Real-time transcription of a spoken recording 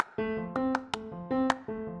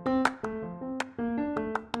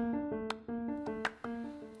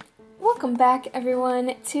welcome back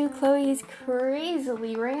everyone to Chloe's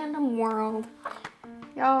Crazily Random World.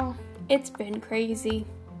 Y'all, it's been crazy.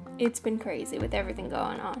 It's been crazy with everything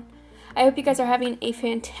going on. I hope you guys are having a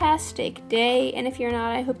fantastic day, and if you're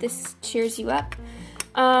not, I hope this cheers you up.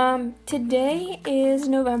 Today is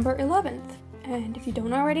November 11th, and if you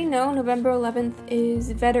don't already know, November 11th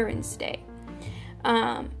is Veterans Day.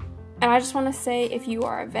 And I just want to say, if you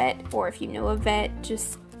are a vet, or if you know a vet,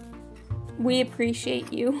 we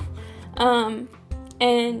appreciate you.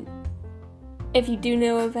 And if you do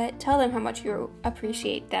know a vet, tell them how much you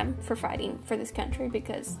appreciate them for fighting for this country,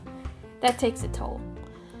 because that takes a toll.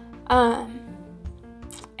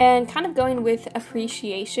 And kind of going with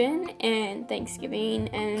appreciation and Thanksgiving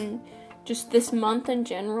and just this month in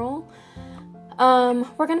general,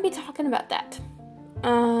 we're going to be talking about that.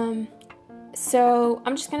 So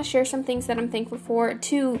I'm just going to share some things that I'm thankful for,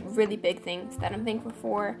 two really big things that I'm thankful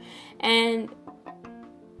for, and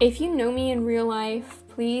if you know me in real life,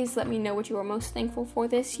 please let me know what you are most thankful for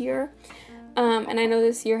this year. And I know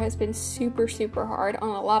this year has been super, super hard on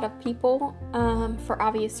a lot of people, for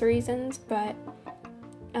obvious reasons, but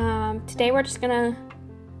today we're just going to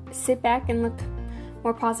sit back and look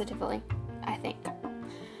more positively, I think.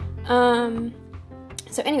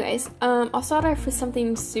 So anyways, I'll start off with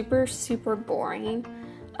something super, super boring,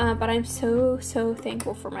 but I'm so, so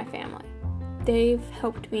thankful for my family. They've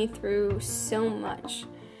helped me through so much,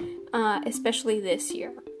 especially this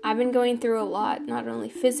year. I've been going through a lot, not only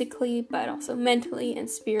physically, but also mentally and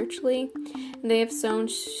spiritually. They have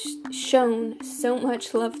shown so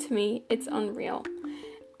much love to me, it's unreal.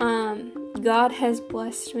 God has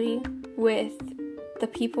blessed me with the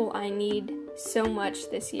people I need so much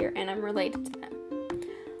this year, and I'm related to them.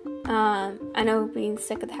 I know being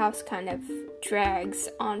sick of the house kind of drags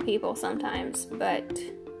on people sometimes, but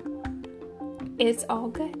it's all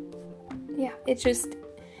good. Yeah, it's just,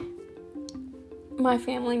 my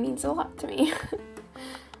family means a lot to me.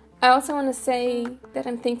 I also want to say that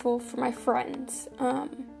I'm thankful for my friends.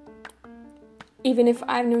 Even if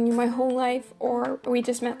I've known you my whole life, or we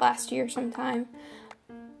just met last year sometime,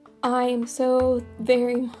 I am so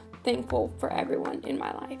very thankful for everyone in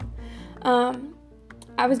my life.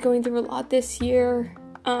 I was going through a lot this year,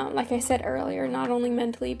 like I said earlier, not only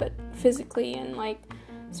mentally, but physically and,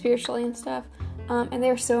 spiritually and stuff. And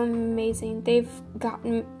they're so amazing. They've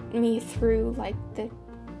gotten me through, the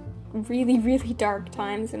really, really dark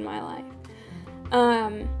times in my life.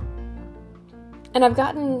 And I've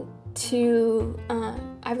gotten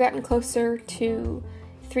closer to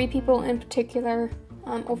 3 people in particular,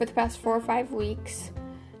 over the past 4 or 5 weeks.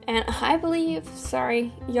 And I believe,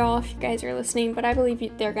 sorry, y'all, if you guys are listening, but I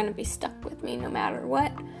believe they're going to be stuck with me no matter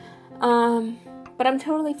what. But I'm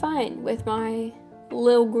totally fine with my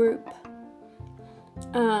little group.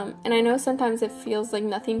 And I know sometimes it feels like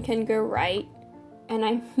nothing can go right. And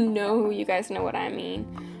I know you guys know what I mean.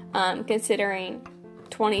 Considering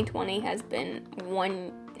 2020 has been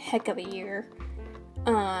one heck of a year.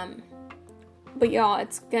 But y'all,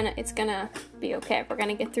 it's gonna be okay. We're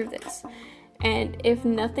gonna get through this. And if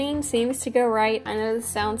nothing seems to go right, I know this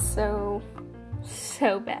sounds so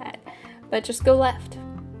bad, but just go left.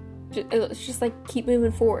 It's just keep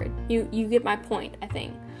moving forward. You get my point, I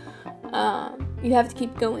think. You have to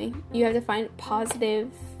keep going. You have to find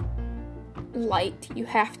positive light. You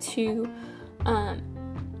have to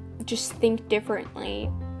just think differently.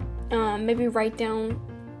 Maybe write down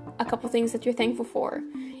a couple things that you're thankful for.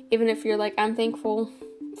 Even if you're I'm thankful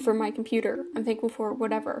for my computer. I'm thankful for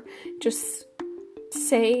whatever. Just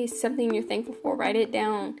say something you're thankful for. Write it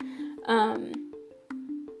down.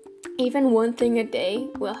 Even one thing a day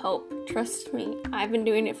will help. Trust me. I've been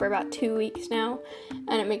doing it for about 2 weeks now,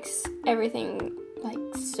 and it makes everything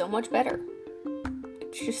so much better.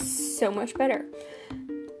 It's just so much better.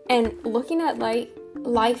 And looking at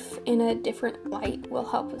life in a different light will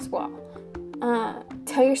help as well.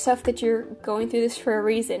 Tell yourself that you're going through this for a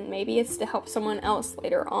reason. Maybe it's to help someone else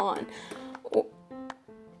later on. Or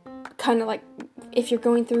kind of if you're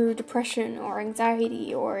going through depression or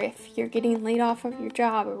anxiety, or if you're getting laid off of your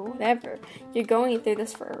job or whatever, you're going through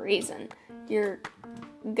this for a reason. You're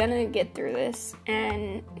gonna get through this,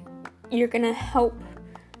 and you're gonna help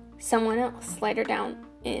someone else later down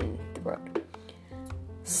in the road.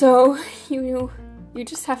 So you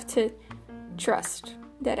just have to trust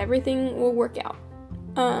that everything will work out.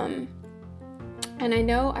 And I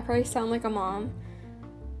know I probably sound like a mom,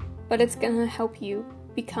 but it's gonna help you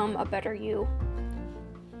become a better you.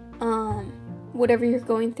 Whatever you're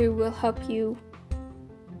going through will help you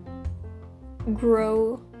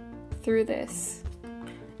grow through this.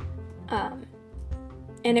 And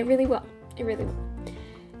it really will. It really will.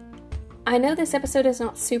 I know this episode is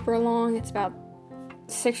not super long. It's about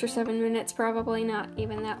 6 or 7 minutes, probably not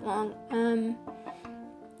even that long.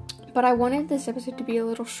 But I wanted this episode to be a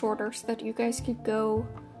little shorter so that you guys could go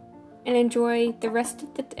and enjoy the rest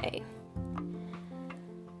of the day.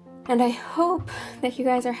 And I hope that you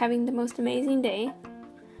guys are having the most amazing day.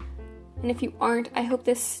 And if you aren't, I hope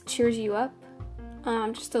this cheers you up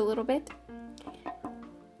just a little bit.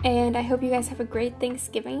 And I hope you guys have a great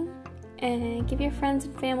Thanksgiving. And give your friends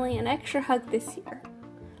and family an extra hug this year.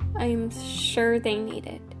 I'm sure they need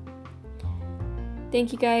it.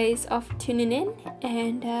 Thank you guys all for tuning in.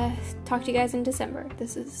 And talk to you guys in December.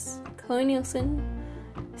 This is Chloe Nielsen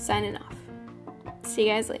signing off. See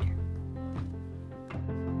you guys later.